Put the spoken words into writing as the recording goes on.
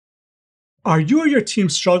Are you or your team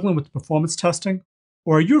struggling with performance testing?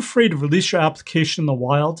 Or are you afraid to release your application in the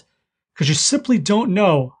wild because you simply don't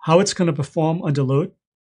know how it's going to perform under load?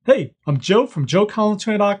 Hey, I'm Joe from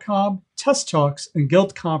joecollins20.com, TestTalks and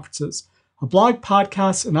Guild Conferences, a blog,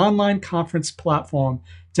 podcast, and online conference platform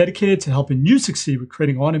dedicated to helping you succeed with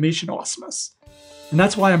creating automation awesomeness. And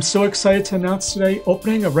that's why I'm so excited to announce today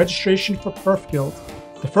opening a registration for PerfGuild,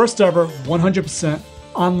 the first ever 100%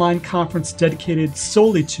 online conference dedicated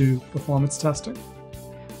solely to performance testing.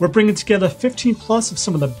 We're bringing together 15 plus of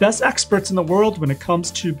some of the best experts in the world when it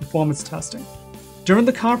comes to performance testing. During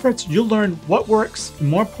the conference, you'll learn what works and,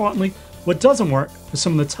 more importantly, what doesn't work with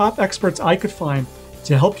some of the top experts I could find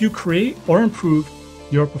to help you create or improve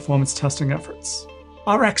your performance testing efforts.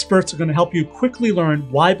 Our experts are going to help you quickly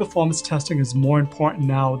learn why performance testing is more important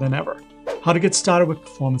now than ever, how to get started with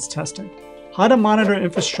performance testing, how to monitor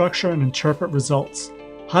infrastructure and interpret results,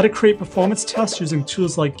 how to create performance tests using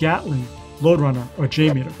tools like GATLING, LOADRUNNER, or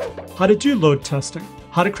JMETER, how to do load testing,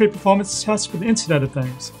 how to create performance tests for the Internet of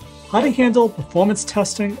Things, how to handle performance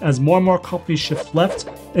testing as more and more companies shift left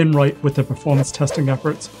and right with their performance testing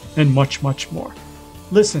efforts, and much, much more.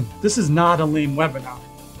 Listen, this is not a lame webinar.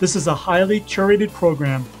 This is a highly curated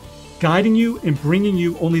program guiding you and bringing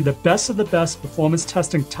you only the best of the best performance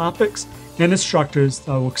testing topics and instructors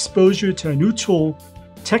that will expose you to a new tool,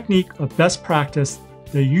 technique, or best practice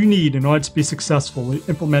that you need in order to be successful in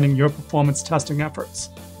implementing your performance testing efforts.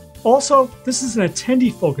 Also, this is an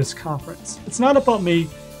attendee-focused conference. It's not about me,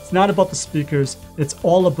 it's not about the speakers, it's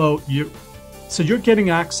all about you. So you're getting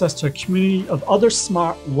access to a community of other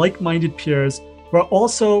smart, like-minded peers who are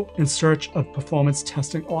also in search of performance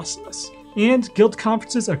testing awesomeness. And Guild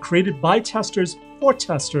conferences are created by testers for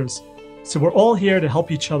testers, so we're all here to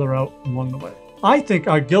help each other out along the way. I think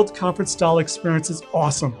our Guild conference style experience is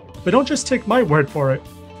awesome. But don't just take my word for it.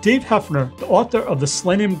 Dave Heffner, the author of the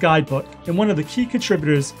Selenium Guidebook and one of the key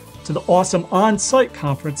contributors to the awesome on-site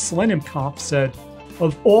conference Selenium Conf, said,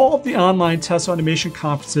 of all the online test automation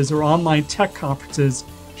conferences or online tech conferences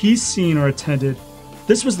he's seen or attended,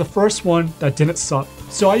 this was the first one that didn't suck.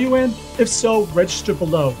 So are you in? If so, register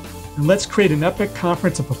below, and let's create an epic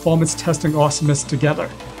conference of performance testing awesomeness together.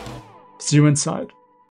 See you inside.